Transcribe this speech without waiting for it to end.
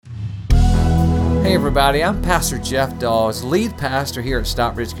Hey everybody, I'm Pastor Jeff Dawes, lead pastor here at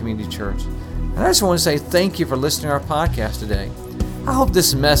Stockbridge Community Church. And I just want to say thank you for listening to our podcast today. I hope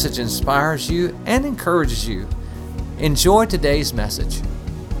this message inspires you and encourages you. Enjoy today's message.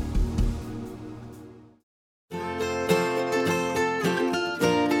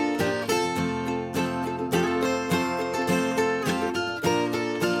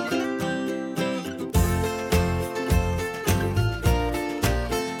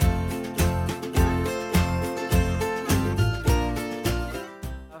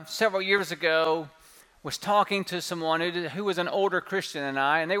 Several years ago, was talking to someone who was an older Christian than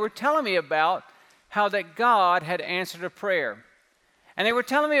I, and they were telling me about how that God had answered a prayer. And they were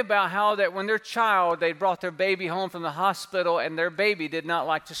telling me about how that when their child, they brought their baby home from the hospital, and their baby did not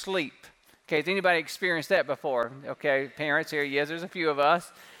like to sleep. Okay, has anybody experienced that before? Okay, parents here, yes, there's a few of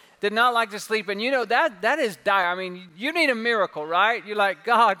us. Did not like to sleep, and you know, that is dire. I mean, you need a miracle, right? You're like,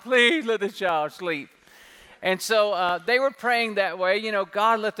 God, please let the child sleep. And so they were praying that way, you know,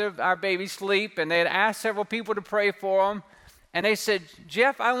 God let our baby sleep, and they had asked several people to pray for them. And they said,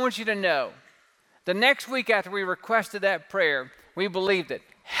 Jeff, I want you to know, the next week after we requested that prayer, we believed it.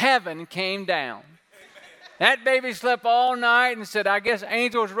 Heaven came down. That baby slept all night and said, I guess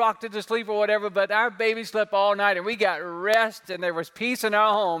angels rocked it to sleep or whatever, but our baby slept all night, and we got rest, and there was peace in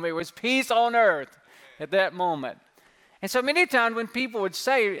our home. It was peace on earth at that moment. And so many times when people would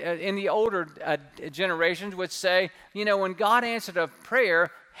say, in the older generations would say, you know, when God answered a prayer,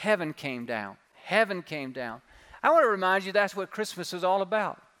 heaven came down. Heaven came down. I want to remind you that's what Christmas is all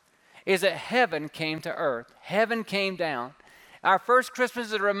about, is that heaven came to earth. Heaven came down. Our first Christmas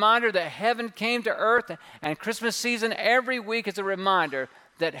is a reminder that heaven came to earth, and Christmas season every week is a reminder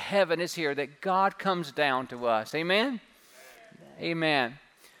that heaven is here, that God comes down to us. Amen? Amen.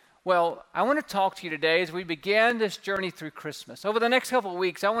 Well, I want to talk to you today as we begin this journey through Christmas. Over the next couple of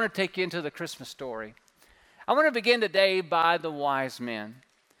weeks, I want to take you into the Christmas story. I want to begin today by the wise men.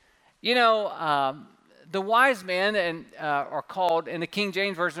 You know, the wise men are called, in the King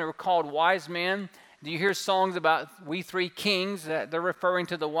James Version, they're called wise men. Do you hear songs about we three kings? They're referring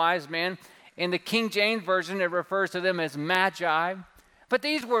to the wise men. In the King James Version, it refers to them as magi. But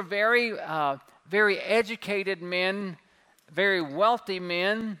these were very educated men, very wealthy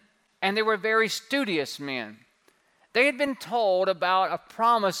men, and they were very studious men. They had been told about a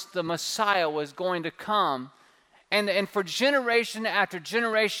promise the Messiah was going to come. And for generation after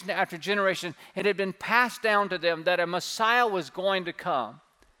generation after generation, it had been passed down to them that a Messiah was going to come.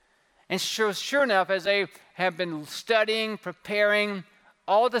 And sure enough, as they have been studying, preparing,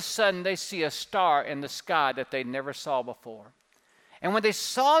 all of a sudden they see a star in the sky that they never saw before. And when they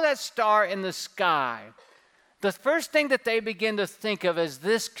saw that star in the sky, the first thing that they begin to think of is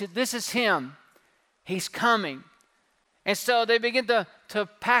this is him. He's coming. And so they begin to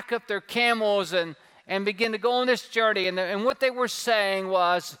pack up their camels and begin to go on this journey. And what they were saying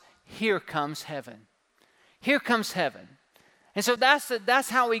was, here comes heaven. Here comes heaven. And so that's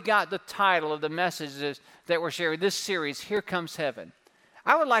how we got the title of the messages that we're sharing, this series, Here Comes Heaven.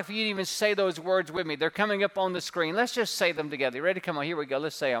 I would like for you to even say those words with me. They're coming up on the screen. Let's just say them together. You ready? Come on, here we go.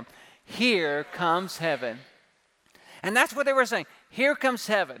 Let's say them. Here comes heaven. And that's what they were saying. Here comes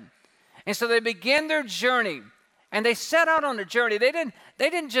heaven. And so they began their journey. And they set out on a journey. They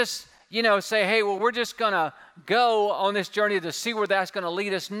didn't just, you know, say, hey, well, we're just going to go on this journey to see where that's going to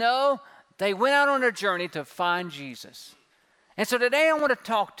lead us. No, they went out on a journey to find Jesus. And so today I want to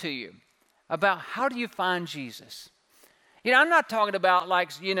talk to you about how do you find Jesus. You know, I'm not talking about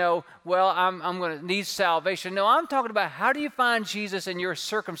like, you know, well, I'm going to need salvation. No, I'm talking about how do you find Jesus in your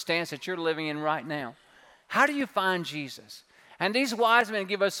circumstance that you're living in right now. How do you find Jesus? And these wise men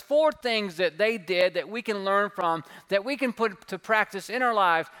give us 4 things that they did that we can learn from, that we can put to practice in our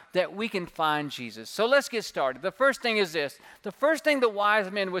lives, that we can find Jesus. So let's get started. The first thing is this. The first thing the wise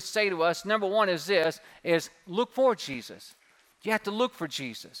men would say to us, number 1 is this, is look for Jesus. You have to look for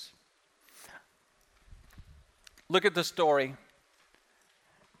Jesus. Look at the story.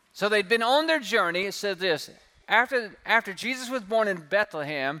 So they'd been on their journey. It says this, after Jesus was born in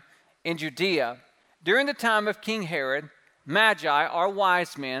Bethlehem in Judea, during the time of King Herod, Magi, or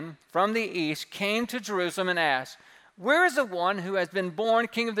wise men, from the east came to Jerusalem and asked, where is the one who has been born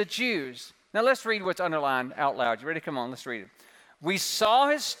King of the Jews? Now let's read what's underlined out loud. You ready? Come on, let's read it. We saw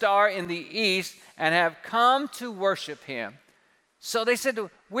his star in the east and have come to worship him. So they said,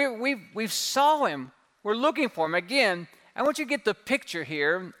 we've saw him. We're looking for him. Again, I want you to get the picture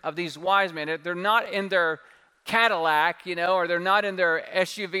here of these wise men. They're not in their Cadillac, you know, or they're not in their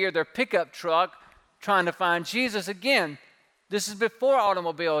SUV or their pickup truck trying to find Jesus. Again, this is before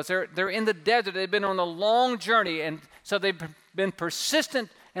automobiles. They're in the desert. They've been on a long journey, and so they've been persistent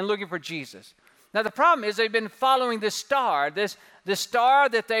in looking for Jesus. Now, the problem is they've been following this star, this star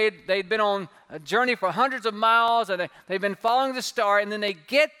that they'd been on a journey for hundreds of miles, and they've been following the star, and then they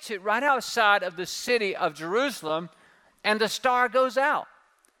get to right outside of the city of Jerusalem, and the star goes out.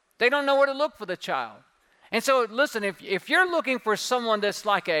 They don't know where to look for the child. And so, listen, if you're looking for someone that's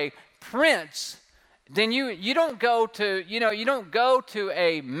like a prince, then you don't go to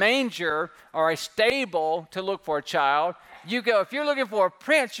a manger or a stable to look for a child. If you're looking for a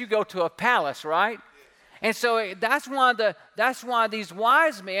prince, you go to a palace, right? And so that's why these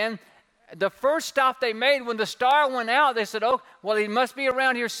wise men, the first stop they made when the star went out, they said, "Oh, well, he must be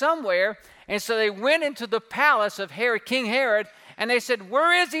around here somewhere." And so they went into the palace of King Herod, and they said,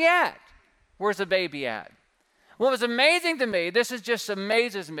 "Where is he at? Where's the baby at?" What was amazing to me, this is just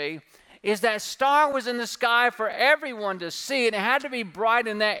amazes me, is that star was in the sky for everyone to see, and it had to be bright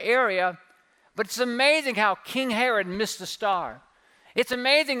in that area. But it's amazing how King Herod missed the star. It's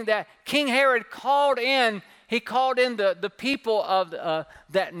amazing that King Herod called in the people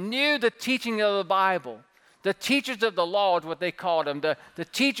that knew the teaching of the Bible. The teachers of the law is what they called them, the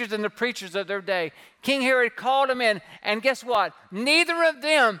teachers and the preachers of their day. King Herod called them in, and guess what? Neither of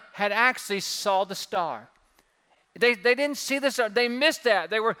them had actually saw the star. They didn't see this. They missed that.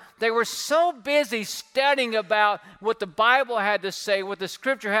 They were so busy studying about what the Bible had to say, what the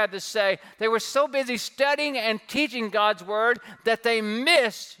Scripture had to say. They were so busy studying and teaching God's Word that they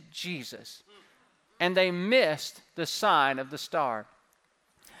missed Jesus. And they missed the sign of the star.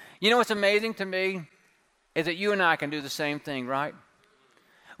 You know what's amazing to me is that you and I can do the same thing, right?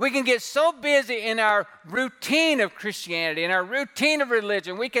 We can get so busy in our routine of Christianity, in our routine of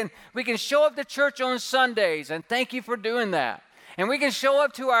religion. We can show up to church on Sundays, and thank you for doing that. And we can show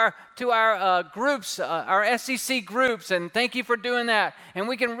up to our groups, our SCC groups, and thank you for doing that. And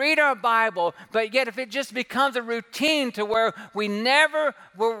we can read our Bible, but yet if it just becomes a routine to where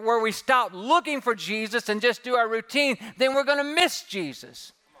we stop looking for Jesus and just do our routine, then we're going to miss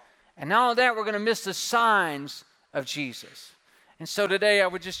Jesus. And not only that, we're going to miss the signs of Jesus. And so today I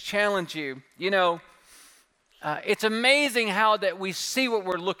would just challenge you, it's amazing how that we see what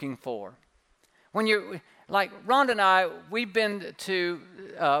we're looking for. When like Rhonda and I, we've been to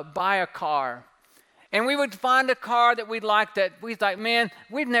buy a car. And we would find a car that we'd like man,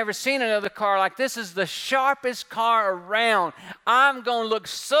 we've never seen another car like this. Is the sharpest car around. I'm going to look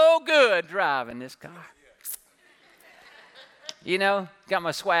so good driving this car. Got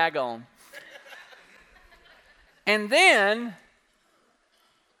my swag on. And then,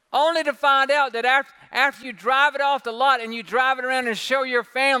 only to find out that after you drive it off the lot and you drive it around and show your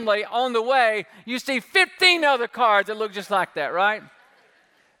family on the way, you see 15 other cars that look just like that, right?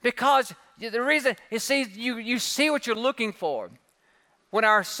 Because the reason is, you see what you're looking for. When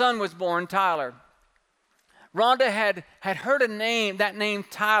our son was born, Tyler, Rhonda had heard that name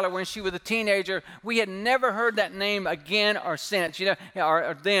Tyler when she was a teenager. We had never heard that name again or since,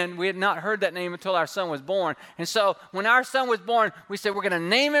 or then. We had not heard that name until our son was born. And so when our son was born, we said, we're going to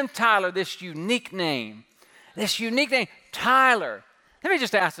name him Tyler, this unique name, Tyler. Let me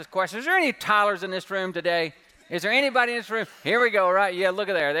just ask this question. Is there any Tylers in this room today? Is there anybody in this room? Here we go, right? Yeah, look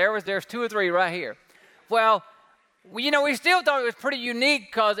at there. There's 2 or 3 right here. Well, we still thought it was pretty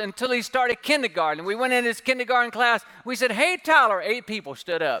unique until he started kindergarten. We went in his kindergarten class. We said, "Hey, Tyler." 8 people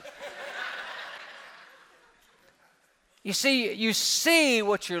stood up. You see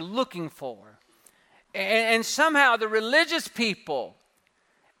what you're looking for. And somehow the religious people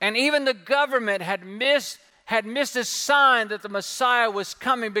and even the government had missed a sign that the Messiah was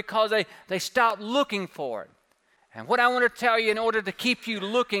coming because they stopped looking for it. And what I want to tell you, in order to keep you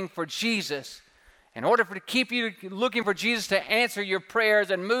looking for Jesus, in order to keep you looking for Jesus to answer your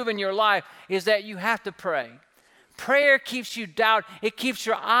prayers and move in your life, is that you have to pray. Prayer keeps you down. It keeps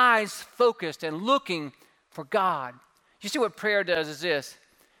your eyes focused and looking for God. You see what prayer does is this.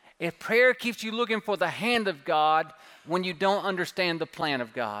 If prayer keeps you looking for the hand of God when you don't understand the plan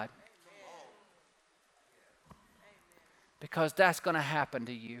of God. Because that's going to happen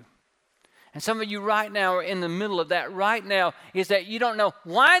to you. And some of you right now are in the middle of that right now, is that you don't know,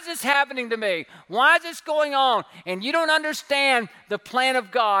 why is this happening to me? Why is this going on? And you don't understand the plan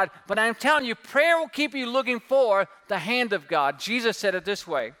of God. But I'm telling you, prayer will keep you looking for the hand of God. Jesus said it this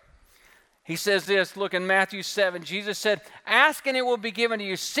way. He says this, look in Matthew 7. Jesus said, "Ask and it will be given to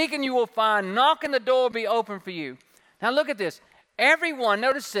you. Seek and you will find. Knock and the door will be open for you." Now look at this. Everyone,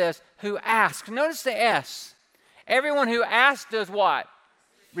 notice this, who asks. Notice the S. Everyone who asks does what?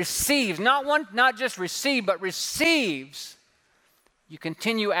 Receives. Not just receive, but receives. You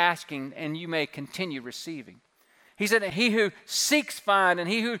continue asking and you may continue receiving. He said that he who seeks finds, and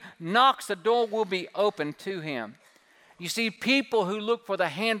he who knocks, the door will be open to him. You see, people who look for the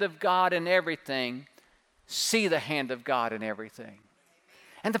hand of God in everything see the hand of God in everything.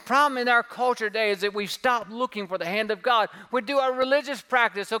 And the problem in our culture today is that we've stopped looking for the hand of God. We do our religious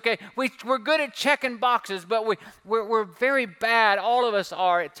practice, okay? We're good at checking boxes, but we're very bad, all of us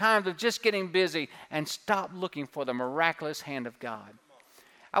are, at times of just getting busy and stop looking for the miraculous hand of God.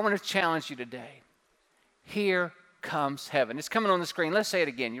 I want to challenge you today. Here comes heaven. It's coming on the screen. Let's say it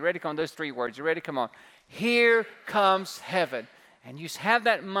again. You ready? Come on, those 3 words. You ready? Come on. Here comes heaven. And you have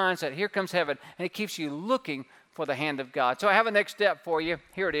that mindset. Here comes heaven. And it keeps you looking for the hand of God. So I have a next step for you.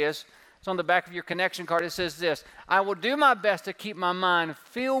 Here it is. It's on the back of your connection card. It says this: I will do my best to keep my mind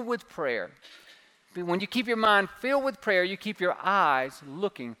filled with prayer. When you keep your mind filled with prayer, you keep your eyes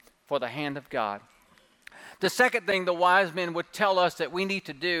looking for the hand of God. The second thing the wise men would tell us that we need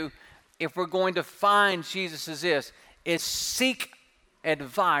to do if we're going to find Jesus is seek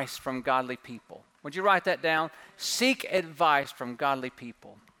advice from godly people. Would you write that down? Seek advice from godly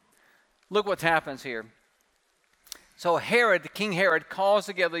people. Look what happens here. So Herod, King Herod, calls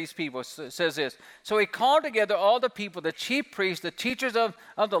together these people. It says this: so he called together all the people, the chief priests, the teachers of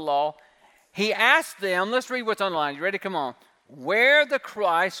the law. He asked them, let's read what's online. You ready? Come on. Where the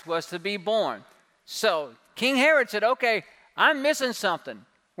Christ was to be born. So King Herod said, okay, I'm missing something.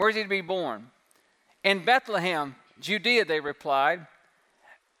 Where is he to be born? In Bethlehem, Judea, they replied.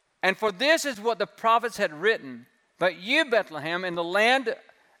 And for this is what the prophets had written. But you, Bethlehem, in the land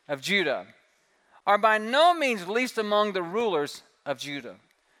of Judah, are by no means least among the rulers of Judah.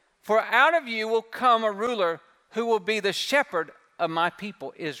 For out of you will come a ruler who will be the shepherd of my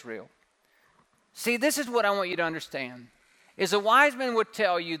people Israel. See, this is what I want you to understand, is the wise men would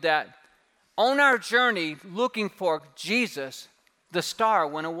tell you that on our journey looking for Jesus, the star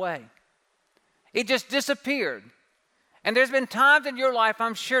went away. It just disappeared. And there's been times in your life,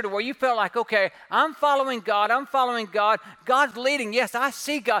 I'm sure, to where you felt like, okay, I'm following God. God's leading. Yes, I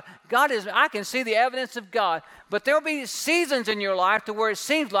see God. I can see the evidence of God. But there'll be seasons in your life to where it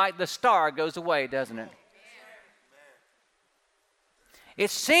seems like the star goes away, doesn't it? It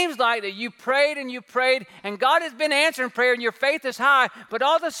seems like that you prayed, and God has been answering prayer, and your faith is high, but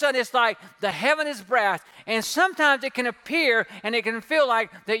all of a sudden it's like the heaven is brass. And sometimes it can appear and it can feel like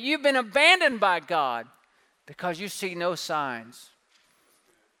that you've been abandoned by God, because you see no signs.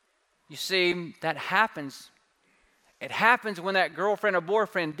 You see, that happens. It happens when that girlfriend or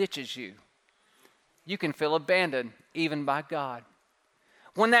boyfriend ditches you. You can feel abandoned even by God.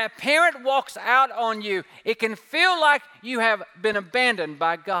 When that parent walks out on you, it can feel like you have been abandoned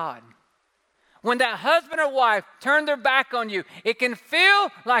by God. When that husband or wife turn their back on you, it can feel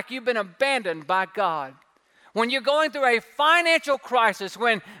like you've been abandoned by God. When you're going through a financial crisis,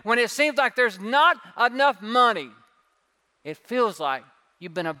 when it seems like there's not enough money, it feels like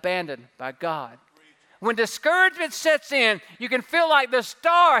you've been abandoned by God. When discouragement sets in, you can feel like the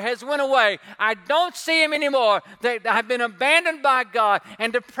star has went away. I don't see him anymore. I've been abandoned by God.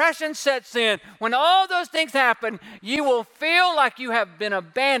 And depression sets in. When all those things happen, you will feel like you have been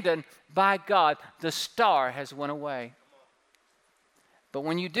abandoned by God. The star has went away. But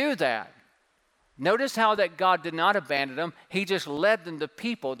when you do that, notice how that God did not abandon them. He just led them to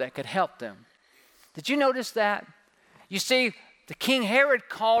people that could help them. Did you notice that? You see, the King Herod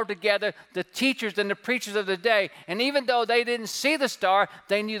called together the teachers and the preachers of the day. And even though they didn't see the star,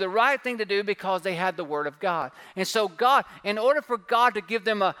 they knew the right thing to do because they had the Word of God. And so God, in order for God to give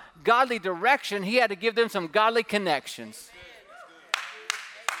them a godly direction, He had to give them some godly connections.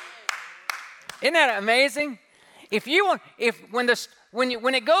 Isn't that amazing?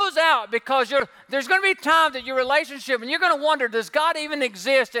 When it goes out, because there's going to be times that your relationship, and you're going to wonder, does God even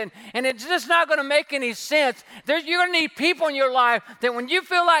exist? And it's just not going to make any sense. You're going to need people in your life that when you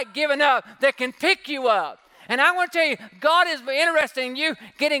feel like giving up, that can pick you up. And I want to tell you, God is interested in you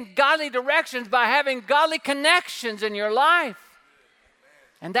getting godly directions by having godly connections in your life.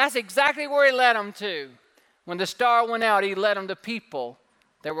 And that's exactly where He led them to. When the star went out, He led them to people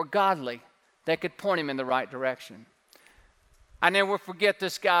that were godly, that could point him in the right direction. I never forget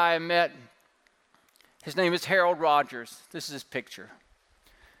this guy I met. His name is Harold Rogers. This is his picture.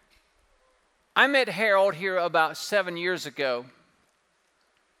 I met Harold here about 7 years ago.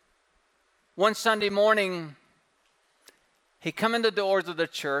 One Sunday morning, he come in the doors of the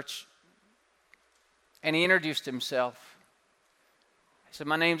church and he introduced himself. He said,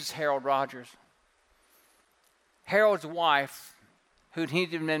 "My name is Harold Rogers." Harold's wife, who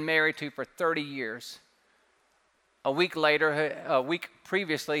he'd been married to for 30 years, a week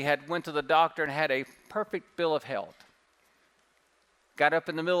previously, had went to the doctor and had a perfect bill of health. Got up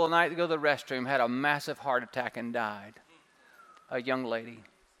in the middle of the night to go to the restroom, had a massive heart attack and died. A young lady.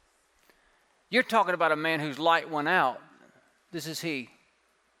 You're talking about a man whose light went out this is he.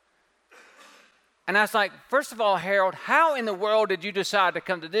 And I was like, first of all, Harold, how in the world did you decide to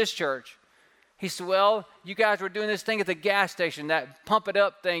come to this church? He said, well, you guys were doing this thing at the gas station, that pump it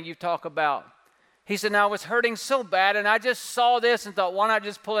up thing you talk about. He said, now I was hurting so bad, and I just saw this and thought, why not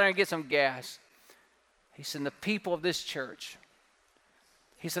just pull in and get some gas? He said, the people of this church,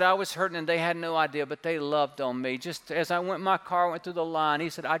 he said, I was hurting and they had no idea, but they loved on me. Just as I went in my car, went through the line, he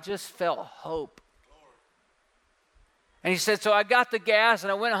said, I just felt hope. And he said, so I got the gas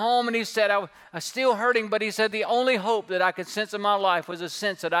and I went home, and he said, I was still hurting, but he said the only hope that I could sense in my life was a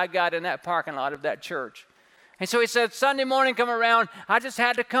sense that I got in that parking lot of that church. And so he said, Sunday morning come around, I just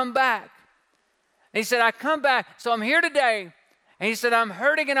had to come back. And he said, I come back, so I'm here today. And he said, I'm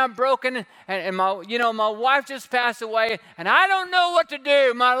hurting and I'm broken, and my wife just passed away, and I don't know what to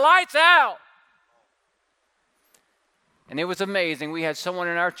do. My light's out. And it was amazing. We had someone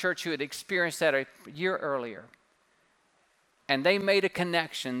in our church who had experienced that a year earlier. And they made a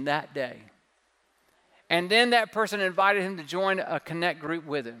connection that day. And then that person invited him to join a connect group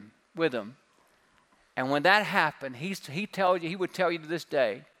with him. And when that happened, he would tell you to this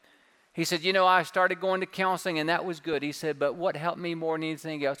day, he said, I started going to counseling, and that was good. He said, but what helped me more than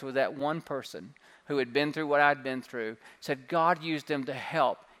anything else was that one person who had been through what I'd been through, said God used them to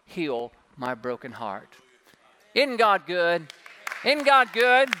help heal my broken heart. Isn't God good? Isn't God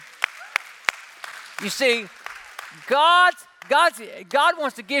good? You see, God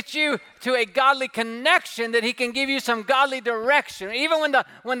wants to get you to a godly connection that he can give you some godly direction. Even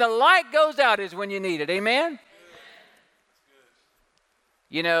when the light goes out is when you need it. Amen?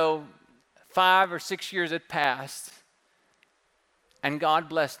 5 or 6 years had passed, and God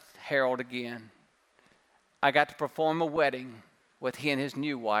blessed Harold again. I got to perform a wedding with he and his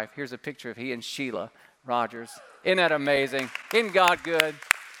new wife. Here's a picture of he and Sheila Rogers. Isn't that amazing? Isn't God good?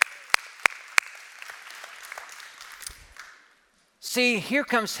 See, here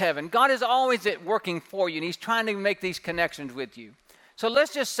comes heaven. God is always working for you, and he's trying to make these connections with you. So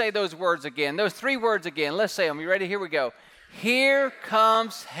let's just say those words again, those 3 words again. Let's say them. You ready? Here we go. Here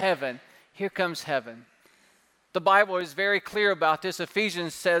comes heaven. Here comes heaven. The Bible is very clear about this.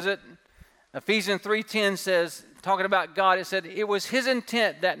 Ephesians says it. Ephesians 3:10 says, talking about God, it said, it was his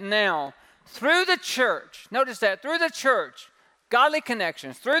intent that now, through the church, notice that, through the church, godly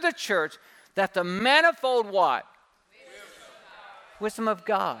connections, through the church, that the manifold what? Wisdom of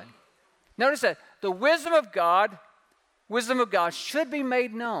God. Notice that, the wisdom of God should be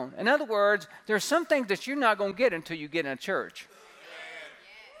made known. In other words, there are some things that you're not going to get until you get in a church.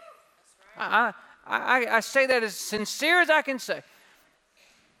 I say that as sincere as I can say.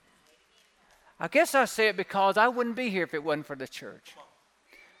 I guess I say it because I wouldn't be here if it wasn't for the church.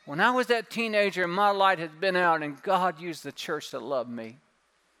 When I was that teenager, my light had been out, and God used the church to love me.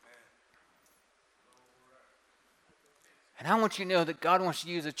 And I want you to know that God wants to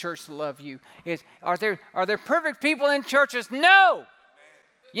use the church to love you. Are there perfect people in churches? No.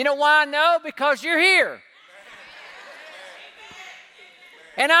 You know why I know? Because you're here.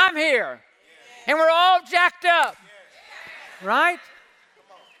 And I'm here. And we're all jacked up. Right?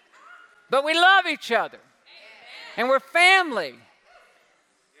 But we love each other. And we're family.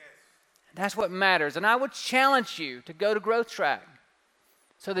 That's what matters. And I would challenge you to go to Growth Track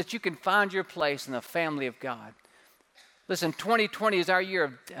so that you can find your place in the family of God. Listen, 2020 is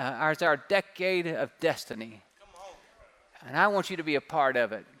our decade of destiny. And I want you to be a part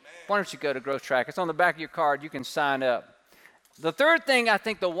of it. Why don't you go to Growth Track? It's on the back of your card. You can sign up. The third thing I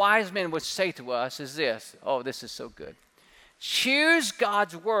think the wise men would say to us is this. Oh, this is so good. Choose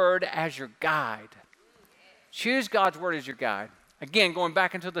God's word as your guide. Choose God's word as your guide. Again, going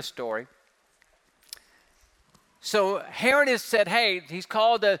back into the story. So Herod has said, hey, he's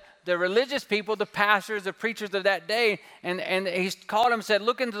called the religious people, the pastors, the preachers of that day, and he's called them and said,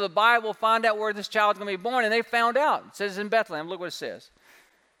 look into the Bible, find out where this child's going to be born. And they found out. It says in Bethlehem. Look what it says.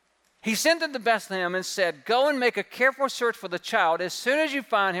 He sent them to Bethlehem and said, go and make a careful search for the child. As soon as you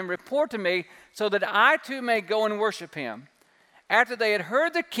find him, report to me so that I too may go and worship him. After they had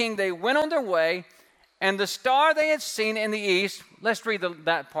heard the king, they went on their way, and the star they had seen in the east, let's read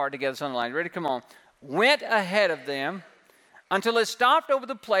that part together. It's on the line. Ready? Come on. Went ahead of them until it stopped over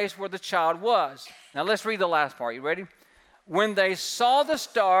the place where the child was. Now let's read the last part. You ready? When they saw the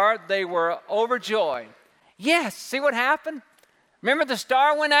star, they were overjoyed. Yes, see what happened? Remember, the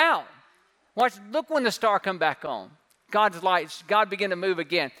star went out. Look when the star come back on. God's light, God began to move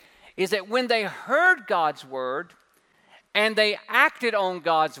again. Is that when they heard God's word and they acted on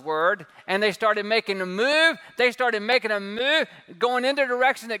God's word, and they started making a move. They started making a move, going in the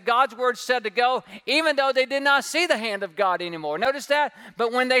direction that God's word said to go, even though they did not see the hand of God anymore. Notice that?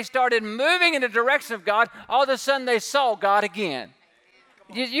 But when they started moving in the direction of God, all of a sudden they saw God again.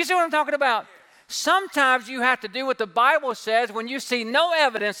 You see what I'm talking about? Sometimes you have to do what the Bible says when you see no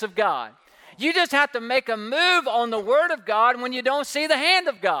evidence of God. You just have to make a move on the word of God when you don't see the hand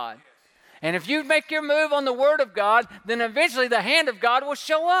of God. And if you make your move on the word of God, then eventually the hand of God will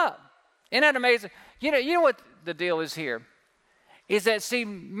show up. Isn't that amazing? You know what the deal is here? Is that, see,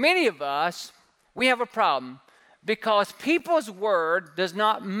 many of us, we have a problem because people's word does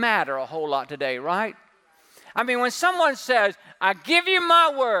not matter a whole lot today, right? I mean, when someone says, I give you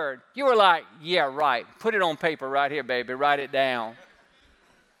my word, you are like, yeah, right. Put it on paper right here, baby. Write it down.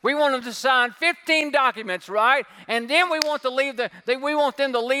 We want them to sign 15 documents, right? And then we want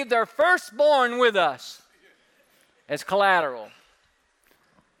them to leave their firstborn with us as collateral.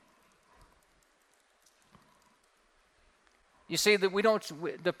 You see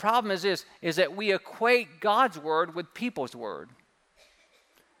that the problem is this, is that we equate God's word with people's word.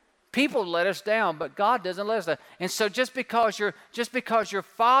 People let us down, but God doesn't let us down. And so just because your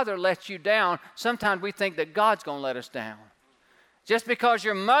father lets you down, sometimes we think that God's going to let us down. Just because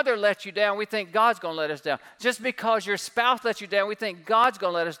your mother lets you down, we think God's going to let us down. Just because your spouse lets you down, we think God's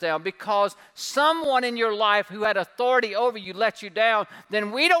going to let us down. Because someone in your life who had authority over you let you down,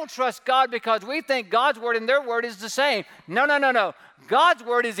 then we don't trust God because we think God's word and their word is the same. No. God's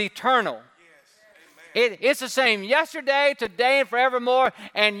word is eternal. It's the same yesterday, today, and forevermore.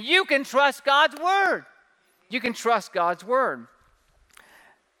 And you can trust God's word. You can trust God's word.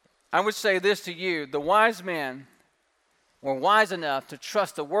 I would say this to you. The wise men were wise enough to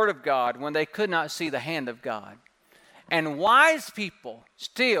trust the word of God when they could not see the hand of God. And wise people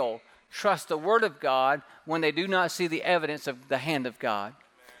still trust the word of God when they do not see the evidence of the hand of God.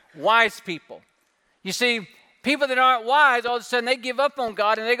 Wise people. You see, people that aren't wise, all of a sudden they give up on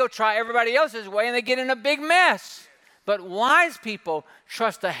God and they go try everybody else's way and they get in a big mess. But wise people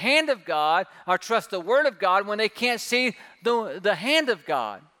trust the hand of God or trust the word of God when they can't see the hand of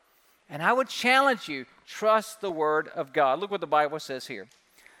God. And I would challenge you, trust the word of God. Look what the Bible says here.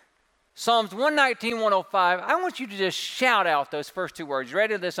 Psalms 119, 105. I want you to just shout out those first two words.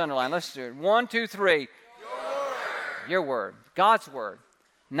 Ready to this underline? Let's do it. 1, 2, 3. Your word. Your word. God's word.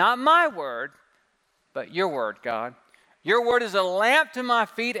 Not my word, but your word, God. Your word is a lamp to my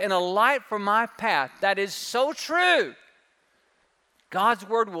feet and a light for my path. That is so true. God's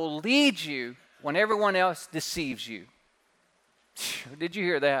word will lead you when everyone else deceives you. Did you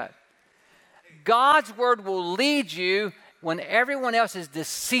hear that? God's word will lead you when everyone else is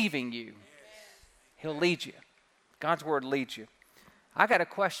deceiving you. He'll lead you. God's word leads you. I got a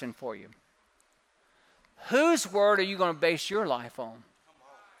question for you. Whose word are you going to base your life on?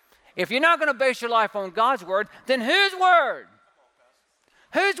 If you're not going to base your life on God's word, then whose word?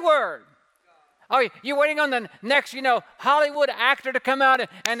 Whose word? Oh, you're waiting on the next, Hollywood actor to come out,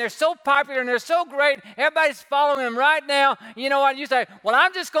 and they're so popular and they're so great. Everybody's following them right now. You know what? You say, well,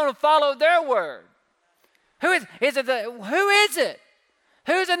 I'm just going to follow their word. Who is it?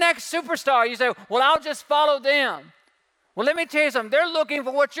 Who's the next superstar? You say, well, I'll just follow them. Well, let me tell you something. They're looking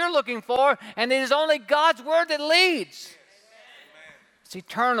for what you're looking for, and it is only God's word that leads. It's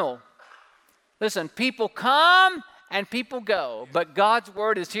eternal. Listen, people come and people go, but God's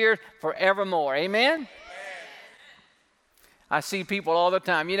word is here forevermore. Amen? I see people all the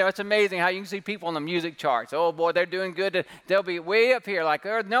time. It's amazing how you can see people on the music charts. Oh, boy, they're doing good. They'll be way up here, like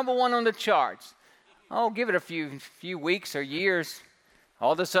they're number one on the charts. Oh, give it a few weeks or years.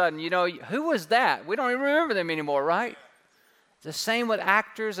 All of a sudden, who was that? We don't even remember them anymore, right? It's the same with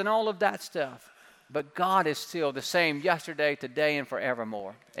actors and all of that stuff. But God is still the same yesterday, today, and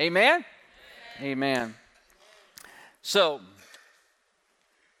forevermore. Amen? Amen. So,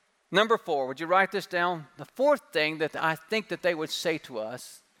 number 4, would you write this down? The fourth thing that I think that they would say to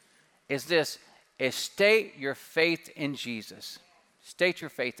us is this, is state your faith in Jesus. State your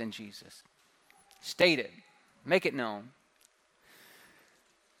faith in Jesus. State it. Make it known.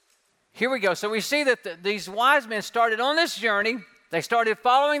 Here we go. So we see that these wise men started on this journey. They started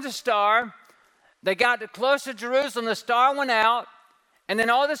following the star. They got close to Jerusalem. The star went out. And then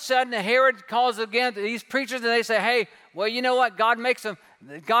all of a sudden, Herod calls again to these preachers, and they say, hey, well, you know what? God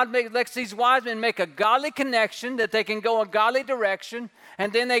lets these wise men make a godly connection, that they can go a godly direction.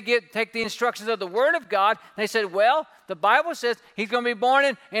 And then they take the instructions of the Word of God. And they said, well, the Bible says he's going to be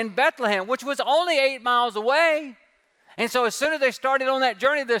born in Bethlehem, which was only 8 miles away. And so as soon as they started on that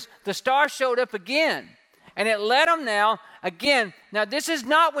journey, the star showed up again. And it led them now, again, now this is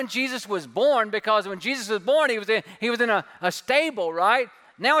not when Jesus was born, because when Jesus was born, he was in a stable, right?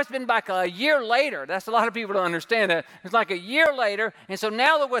 Now it's been like a year later. That's a lot of people don't understand that. It's like a year later, and so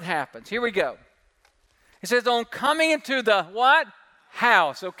now look what happens. Here we go. It says, on coming into the what?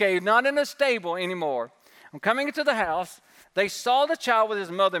 House. Okay, not in a stable anymore. On coming into the house, they saw the child with his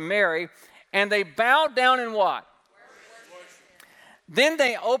mother Mary, and they bowed down and what? Then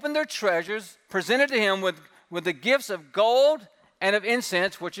they opened their treasures, presented to him with the gifts of gold and of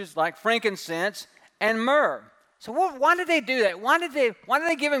incense, which is like frankincense, and myrrh. So why did they do that? Why did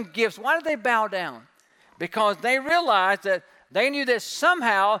they give him gifts? Why did they bow down? Because they realized that they knew that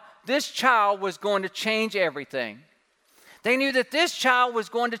somehow this child was going to change everything. They knew that this child was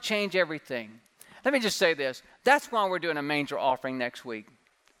going to change everything. Let me just say this. That's why we're doing a manger offering next week.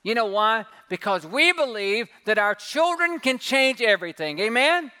 You know why? Because we believe that our children can change everything.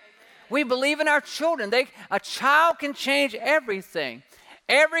 Amen? We believe in our children. A child can change everything.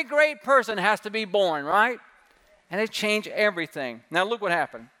 Every great person has to be born, right? And they change everything. Now look what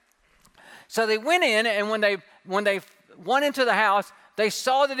happened. So they went in, and when they went into the house, they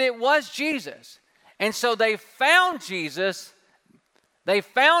saw that it was Jesus. And so they found Jesus. They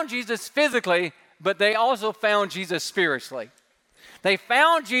found Jesus physically, but they also found Jesus spiritually. They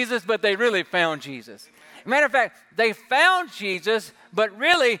found Jesus, but they really found Jesus. Matter of fact, they found Jesus, but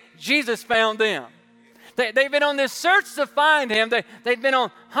really Jesus found them. They've been on this search to find him. They've been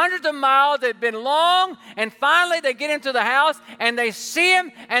on hundreds of miles. They've been long. And finally, they get into the house, and they see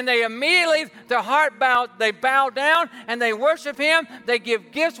him, and they immediately, their heart bows. They bow down, and they worship him. They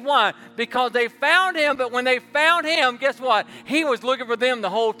give gifts. Why? Because they found him, but when they found him, guess what? He was looking for them the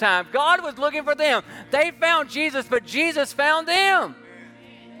whole time. God was looking for them. They found Jesus, but Jesus found them.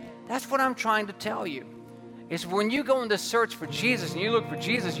 That's what I'm trying to tell you. Is when you go in the search for Jesus and you look for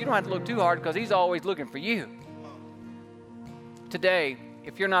Jesus, you don't have to look too hard, because he's always looking for you. Today,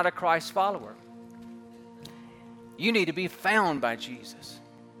 if you're not a Christ follower, you need to be found by Jesus.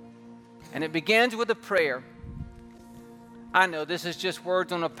 And it begins with a prayer. I know this is just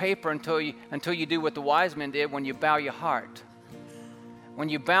words on a paper until you do what the wise men did when you bow your heart. When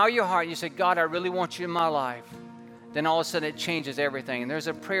you bow your heart, you say, God, I really want you in my life. Then all of a sudden it changes everything. And there's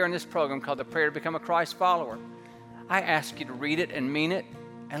a prayer in this program called the Prayer to Become a Christ Follower. I ask you to read it and mean it,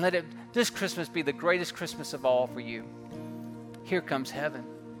 and let it this Christmas be the greatest Christmas of all for you. Here comes heaven.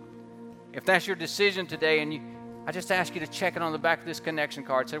 If that's your decision today, and I just ask you to check it on the back of this connection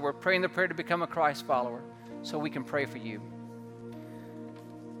card. Say, we're praying the prayer to become a Christ follower, so we can pray for you.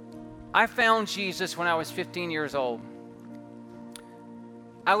 I found Jesus when I was 15 years old.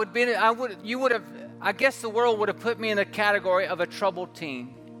 I guess the world would have put me in the category of a troubled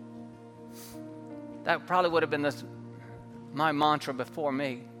teen. That probably would have been my mantra before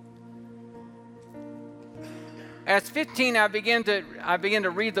me. At 15, I began to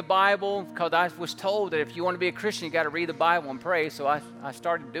read the Bible, because I was told that if you want to be a Christian, you got to read the Bible and pray. So I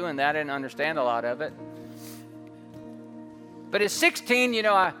started doing that. I didn't understand a lot of it. But at 16,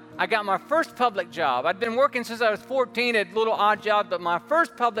 I got my first public job. I'd been working since I was 14 at little odd jobs, but my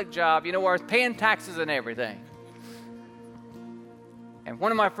first public job, where I was paying taxes and everything. And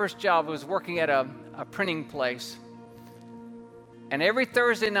one of my first jobs was working at a printing place. And every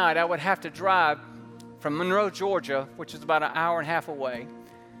Thursday night, I would have to drive from Monroe, Georgia, which is about an hour and a half away,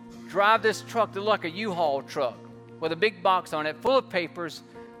 drive this truck that looked like a U-Haul truck with a big box on it full of papers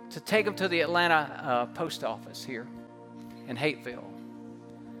to take them to the Atlanta post office here in Hateville.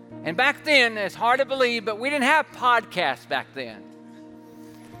 And back then, it's hard to believe, but we didn't have podcasts back then.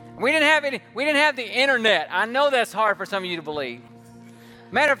 We didn't have the internet. I know that's hard for some of you to believe.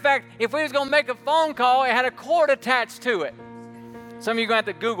 Matter of fact, if we was going to make a phone call, it had a cord attached to it. Some of you are going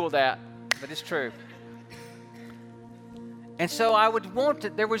to have to Google that, but it's true. And so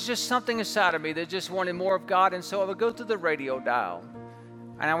there was just something inside of me that just wanted more of God, and so I would go to the radio dial,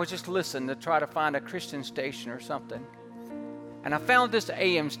 and I would just listen to try to find a Christian station or something. And I found this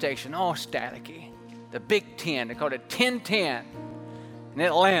AM station, all staticky, the Big Ten. They called it 1010 in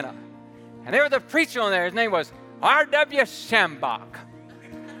Atlanta. And there was a preacher on there. His name was R.W. Schambach.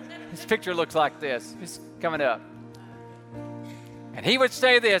 His picture looks like this. It's coming up. And he would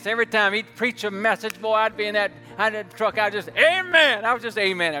say this every time he'd preach a message. Boy, I'd be in that truck. I was just, amen. I was just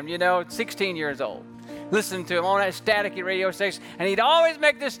amen him, 16 years old. Listening to him on that staticky radio station. And he'd always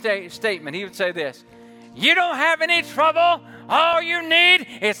make this statement. He would say this: you don't have any trouble. All you need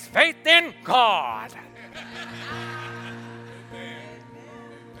is faith in God.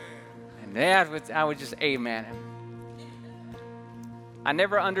 And I would just amen him. I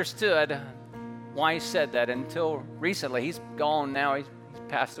never understood why he said that until recently. He's gone now. He's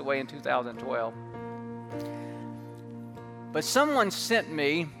passed away in 2012. But someone sent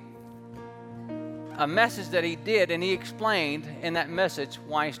me a message that he did, and he explained in that message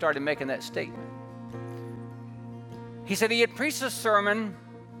why he started making that statement. He said he had preached a sermon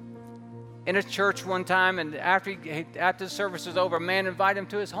in a church one time, and after the service was over, a man invited him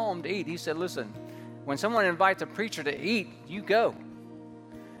to his home to eat. He said, listen, when someone invites a preacher to eat, you go.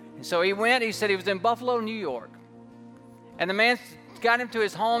 And so he went. He said he was in Buffalo, New York. And the man got him to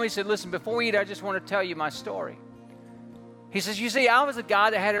his home. He said, listen, before we eat, I just want to tell you my story. He says, you see, I was a guy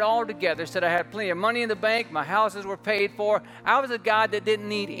that had it all together. He said, I had plenty of money in the bank. My houses were paid for. I was a guy that didn't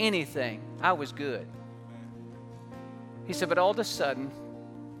need anything. I was good. He said, but all of a sudden,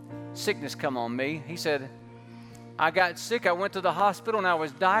 sickness come on me. He said, I got sick. I went to the hospital, and I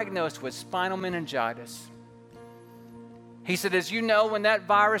was diagnosed with spinal meningitis. He said, as you know, when that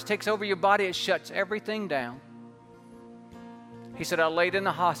virus takes over your body, it shuts everything down. He said, I laid in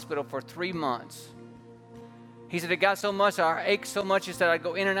the hospital for 3 months. He said, it got so much, I ached so much, he said, I'd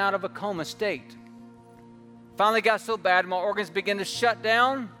go in and out of a coma state. Finally got so bad, my organs began to shut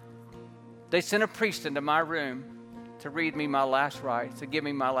down. They sent a priest into my room to read me my last rites, to give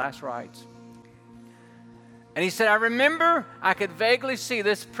me my last rites. And he said, I remember I could vaguely see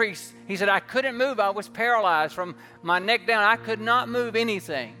this priest. He said, I couldn't move. I was paralyzed from my neck down. I could not move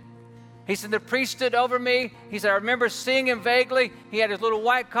anything. He said, the priest stood over me. He said, I remember seeing him vaguely. He had his little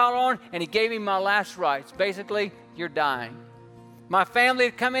white collar on, and he gave me my last rites. Basically, you're dying. My family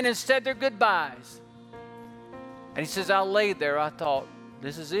had come in and said their goodbyes. And he says, I laid there. I thought,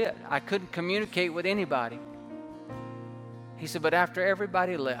 this is it. I couldn't communicate with anybody. He said, but after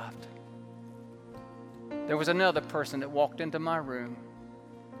everybody left, there was another person that walked into my room.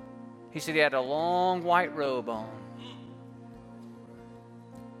 He said he had a long white robe on.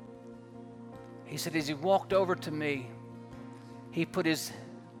 He said, as he walked over to me, he put his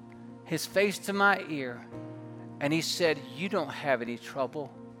face to my ear, and he said, you don't have any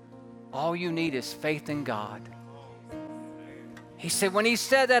trouble. All you need is faith in God. He said, when he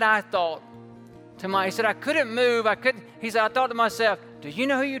said that, I thought he said, I couldn't move. He said, I thought to myself, do you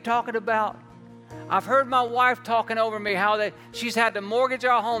know who you're talking about? I've heard my wife talking over me how she's had to mortgage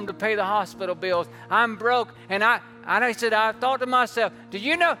our home to pay the hospital bills. I'm broke. And I said, I thought to myself, do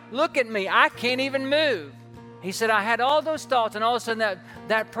you know, look at me. I can't even move. He said, I had all those thoughts, and all of a sudden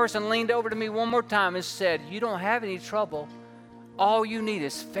that person leaned over to me one more time and said, you don't have any trouble. All you need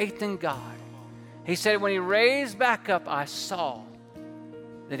is faith in God. He said, when he raised back up, I saw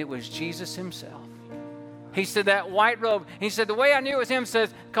that it was Jesus himself. He said, that white robe. He said, the way I knew it was him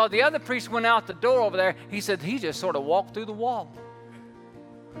says, because the other priest went out the door over there. He said, he just sort of walked through the wall.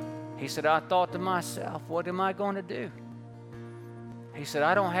 He said, I thought to myself, what am I going to do? He said,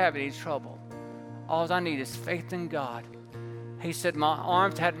 I don't have any trouble. All I need is faith in God. He said, my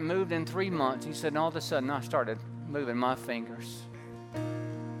arms hadn't moved in 3 months. He said, and all of a sudden I started moving my fingers.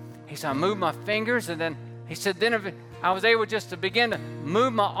 He said, I moved my fingers, and then he said, then I was able just to begin to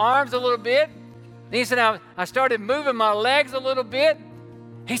move my arms a little bit. He said, I started moving my legs a little bit.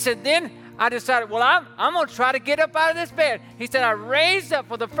 He said, then I decided, well, I'm going to try to get up out of this bed. He said, I raised up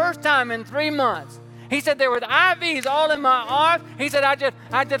for the first time in 3 months. He said, there were IVs all in my arms. He said,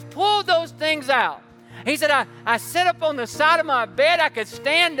 I just pulled those things out. He said, I sat up on the side of my bed. I could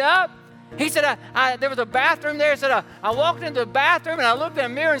stand up. He said, there was a bathroom there. He said, I walked into the bathroom, and I looked in the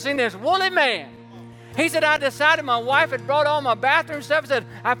mirror and seen this woolly man. He said, I decided my wife had brought all my bathroom stuff. He said,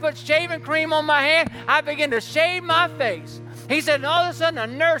 I put shaving cream on my hand. I began to shave my face. He said, and all of a sudden a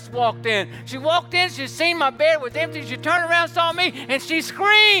nurse walked in. She walked in, she seen my bed was empty. She turned around, saw me, and she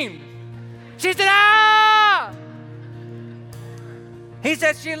screamed. She said, ah! He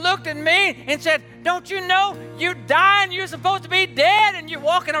said, she looked at me and said, don't you know you're dying? You're supposed to be dead, and you're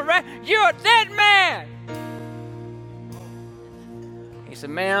walking around. You're a dead man. He said,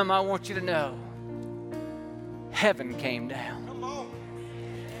 ma'am, I want you to know, heaven came down.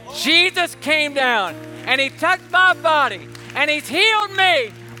 Jesus came down, and he touched my body, and he's healed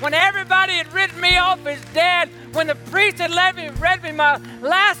me. When everybody had written me off as dead, when the priest had read me my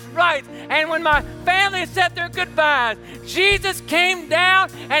last rites, and when my family had said their goodbyes, Jesus came down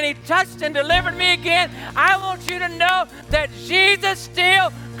and he touched and delivered me again. I want you to know that Jesus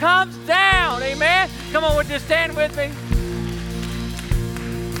still comes down. Amen. Come on, would you stand with me?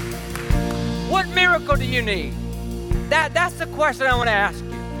 What miracle do you need? That's the question I want to ask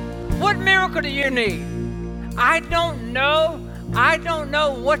you. What miracle do you need? I don't know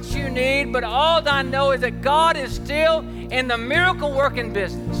what you need, but all I know is that God is still in the miracle working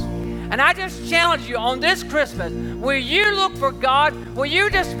business. And I just challenge you on this Christmas, will you look for God? Will you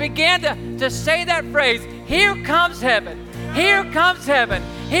just begin to say that phrase, here comes heaven, here comes heaven,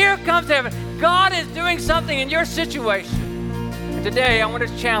 here comes heaven. God is doing something in your situation. Today, I want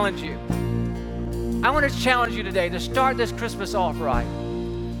to challenge you. I want to challenge you today to start this Christmas off right.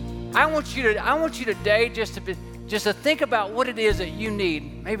 I want you today just to think about what it is that you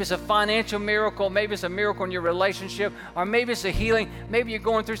need. Maybe it's a financial miracle, maybe it's a miracle in your relationship, or maybe it's a healing. Maybe you're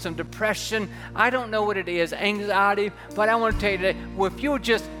going through some depression. I don't know what it is, anxiety, but I want to tell you today, well, if you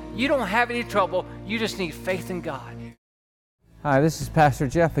don't have any trouble, you just need faith in God. Hi, this is Pastor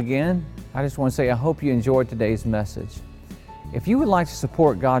Jeff again. I just want to say I hope you enjoyed today's message. If you would like to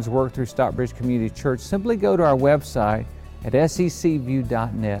support God's work through Stockbridge Community Church, simply go to our website at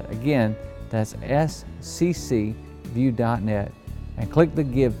sccview.net. Again, that's sccview.net, and click the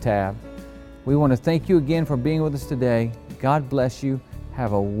Give tab. We want to thank you again for being with us today. God bless you.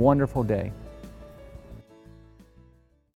 Have a wonderful day.